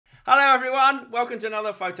Hello everyone, welcome to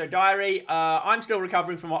another photo diary. I'm still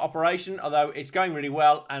recovering from my operation, although it's going really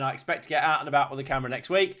well and I expect to get out and about with the camera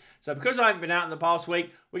next week. So because I haven't been out in the past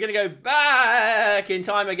week, we're going to go back in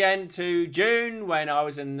time again to June when I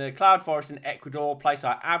was in the Cloud Forest in Ecuador, a place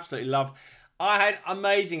I absolutely love. I had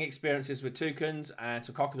amazing experiences with toucans and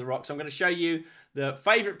some cock of the rock. So I'm going to show you the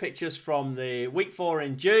favourite pictures from the week 4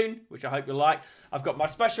 in June, which I hope you'll like. I've got my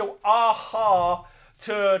special AHA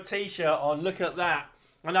tour t-shirt on. Look at that.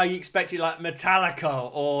 I know you expected like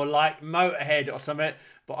Metallica or like Motorhead or something,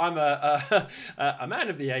 but I'm a man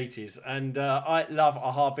of the 80s and I love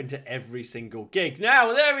AHA. I've been to every single gig.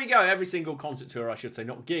 Now, there we go. Every single concert tour, I should say.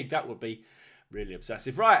 Not gig. That would be really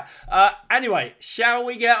obsessive. Right. Anyway, shall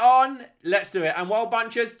we get on? Let's do it. And while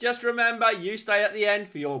bunchers, just remember, you stay at the end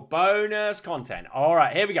for your bonus content. All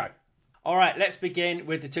right, here we go. All right, let's begin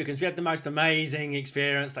with the toucans. We had the most amazing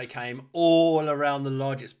experience. They came all around the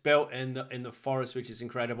lodge. It's built in the forest, which is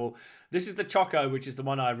incredible. This is the choco, which is the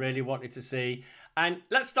one I really wanted to see. And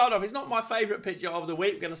let's start off. It's not my favorite picture of the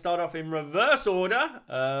week. We're going to start off in reverse order,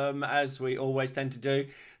 as we always tend to do.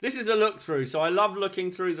 This is a look through. So I love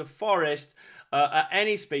looking through the forest at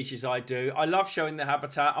any species I do. I love showing the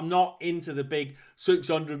habitat. I'm not into the big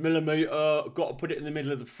 600mm, got to put it in the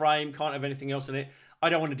middle of the frame, can't have anything else in it. I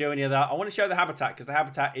don't want to do any of that. I want to show the habitat because the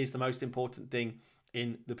habitat is the most important thing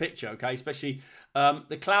in the picture, okay? Especially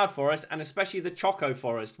the cloud forest and especially the choco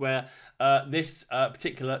forest where this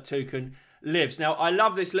particular toucan lives. Now, I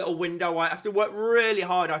love this little window. I have to work really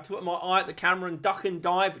hard. I have to put my eye at the camera and duck and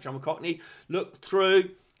dive, which I'm a cockney, look through,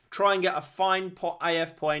 try and get a fine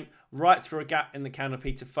AF point right through a gap in the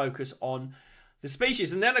canopy to focus on the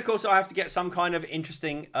species. And then, of course, I have to get some kind of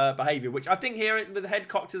interesting behavior, which I think here with the head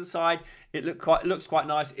cocked to the side, it looks quite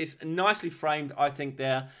nice. It's nicely framed, I think,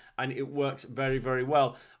 there, and it works very, very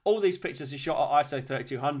well. All these pictures are shot at ISO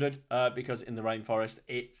 3200 because in the rainforest,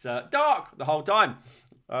 it's dark the whole time.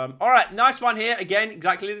 All right, nice one here. Again,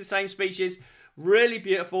 exactly the same species. Really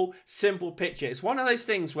beautiful, simple picture. It's one of those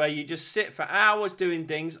things where you just sit for hours doing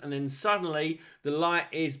things, and then suddenly the light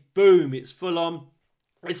is boom, it's full on.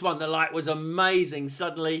 This one, the light was amazing.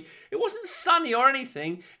 Suddenly, it wasn't sunny or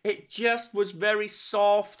anything. It just was very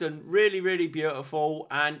soft and really, really beautiful.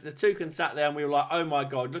 And the toucan sat there and we were like, oh my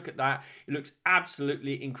God, look at that. It looks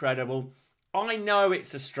absolutely incredible. I know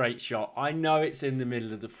it's a straight shot. I know it's in the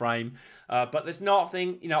middle of the frame. But there's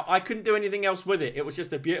nothing, you know, I couldn't do anything else with it. It was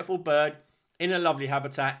just a beautiful bird in a lovely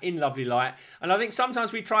habitat, in lovely light. And I think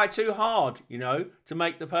sometimes we try too hard, you know, to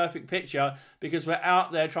make the perfect picture because we're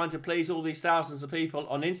out there trying to please all these thousands of people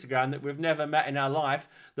on Instagram that we've never met in our life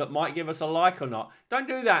that might give us a like or not. Don't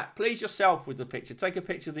do that. Please yourself with the picture. Take a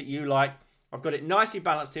picture that you like. I've got it nicely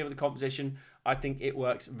balanced here with the composition. I think it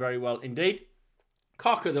works very well indeed.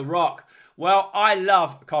 Cock of the rock. Well, I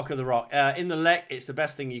love cock of the rock. In the lek, it's the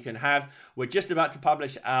best thing you can have. We're just about to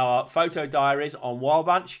publish our photo diaries on Wild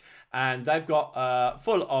Bunch, and they've got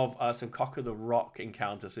full of some cock of the rock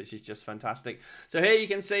encounters, which is just fantastic. So here you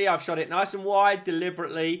can see I've shot it nice and wide,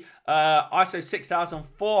 deliberately. ISO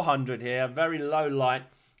 6400 here, very low light.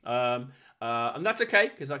 And that's okay,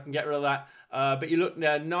 because I can get rid of that. But you look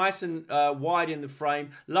nice and wide in the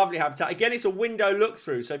frame. Lovely habitat. Again, it's a window look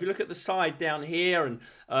through. So if you look at the side down here and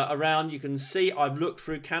around, you can see I've looked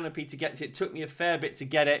through canopy to get to it. It took me a fair bit to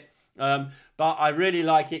get it. But I really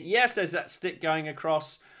like it. Yes, there's that stick going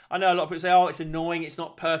across. I know a lot of people say, oh, it's annoying. It's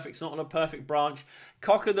not perfect. It's not on a perfect branch.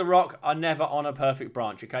 Cock of the rock are never on a perfect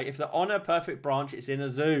branch, okay? If they're on a perfect branch, it's in a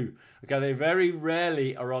zoo, okay? They very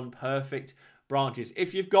rarely are on perfect branches.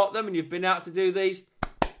 If you've got them and you've been out to do these,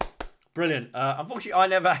 brilliant. Unfortunately, I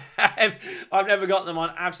never have. I've never got them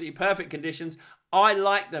on absolutely perfect conditions. I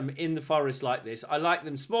like them in the forest like this. I like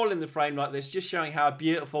them small in the frame like this, just showing how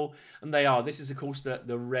beautiful and they are. This is, of course,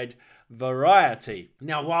 the red variety.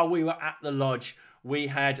 Now, while we were at the lodge, we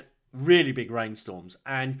had really big rainstorms.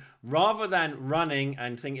 And rather than running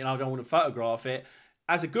and thinking, I don't want to photograph it,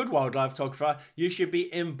 as a good wildlife photographer, you should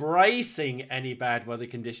be embracing any bad weather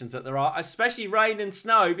conditions that there are, especially rain and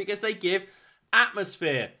snow, because they give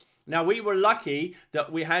atmosphere. Now, we were lucky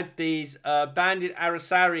that we had these banded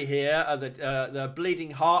aracari here, the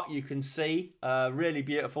bleeding heart you can see, really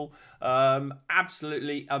beautiful,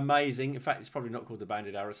 absolutely amazing. In fact, it's probably not called the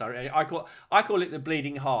banded aracari. I call it the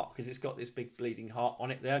bleeding heart because it's got this big bleeding heart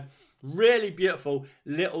on it there. Really beautiful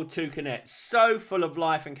little toucanettes, so full of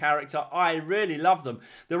life and character. I really love them.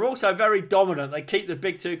 They're also very dominant. They keep the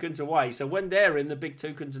big toucans away. So when they're in, the big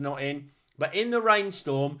toucans are not in. But in the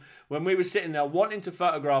rainstorm, when we were sitting there wanting to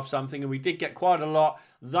photograph something, and we did get quite a lot,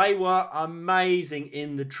 they were amazing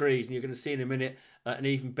in the trees. And you're going to see in a minute an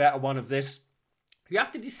even better one of this. You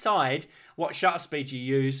have to decide what shutter speed you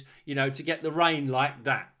use, you know, to get the rain like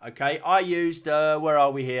that, okay? I used, where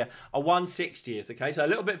are we here? A 1/60th, okay? So a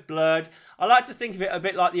little bit blurred. I like to think of it a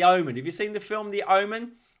bit like The Omen. Have you seen the film The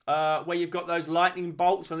Omen? Where you've got those lightning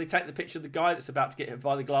bolts when they take the picture of the guy that's about to get hit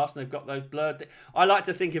by the glass and they've got those blurred. I like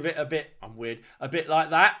to think of it a bit, I'm weird, a bit like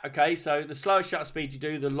that, okay? So the slower shutter speed you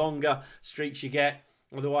do, the longer streaks you get.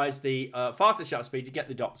 Otherwise, the faster shutter speed, you get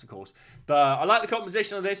the dots, of course. But I like the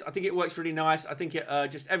composition of this. I think it works really nice. I think it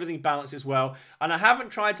just everything balances well. And I haven't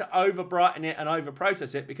tried to over-brighten it and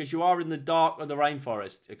over-process it because you are in the dark of the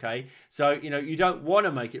rainforest, okay? So, you know, you don't want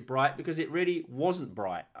to make it bright because it really wasn't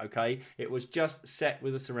bright, okay? It was just set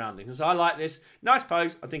with the surroundings. And so I like this. Nice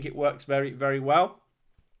pose. I think it works very, very well.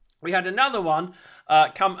 We had another one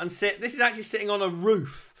come and sit. This is actually sitting on a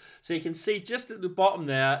roof. So you can see just at the bottom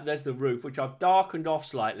there, there's the roof, which I've darkened off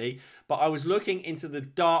slightly. But I was looking into the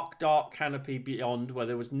dark, dark canopy beyond where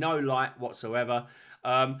there was no light whatsoever.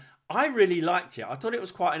 I really liked it. I thought it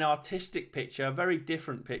was quite an artistic picture, a very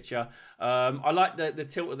different picture. I like the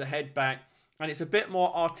tilt of the head back. And it's a bit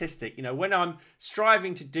more artistic. You know, when I'm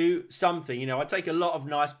striving to do something, you know, I take a lot of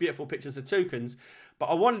nice, beautiful pictures of toucans. But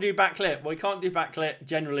I want to do backlit. Well, we can't do backlit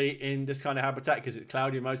generally in this kind of habitat because it's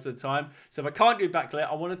cloudy most of the time. So if I can't do backlit,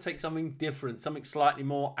 I want to take something different, something slightly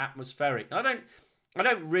more atmospheric. And I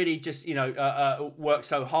don't really just, you know, work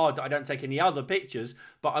so hard that I don't take any other pictures,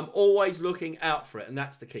 but I'm always looking out for it, and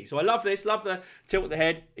that's the key. So I love this, love the tilt of the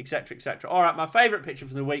head, etc., etc. All right, my favourite picture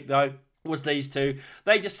from the week, though, was these two.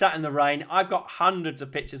 They just sat in the rain. I've got hundreds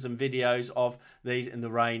of pictures and videos of these in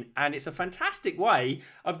the rain, and it's a fantastic way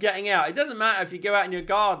of getting out. It doesn't matter if you go out in your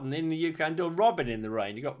garden in the UK and do a robin in the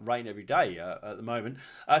rain. You've got rain every day at the moment.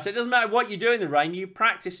 So it doesn't matter what you do in the rain. You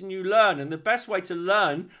practice and you learn, and the best way to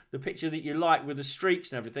learn the picture that you like with the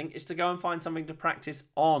streaks and everything is to go and find something to practice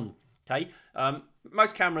on. Okay,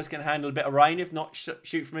 most cameras can handle a bit of rain, if not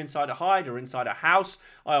shoot from inside a hide or inside a house.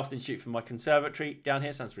 I often shoot from my conservatory down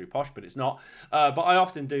here. Sounds very posh, but it's not. But I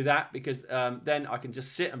often do that because then I can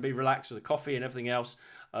just sit and be relaxed with a coffee and everything else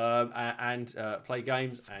and play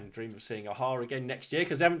games and dream of seeing AHA again next year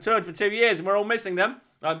because they haven't toured for 2 years and we're all missing them.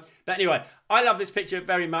 But anyway, I love this picture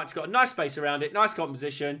very much. Got a nice space around it, nice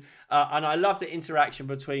composition, and I love the interaction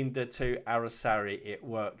between the two Araceli. It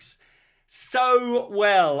works so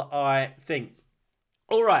well, I think.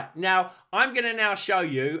 All right, now I'm going to now show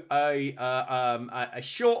you a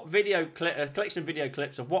short video clip, a collection of video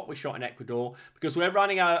clips of what we shot in Ecuador because we're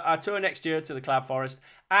running our tour next year to the Cloud Forest,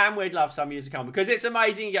 and we'd love some of you to come because it's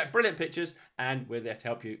amazing. You get brilliant pictures, and we're there to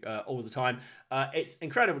help you all the time. It's an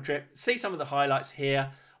incredible trip. See some of the highlights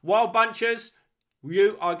here. Wild Bunchers,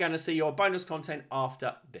 you are going to see your bonus content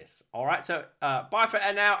after this. All right, so bye for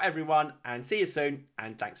now, everyone, and see you soon,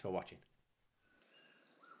 and thanks for watching.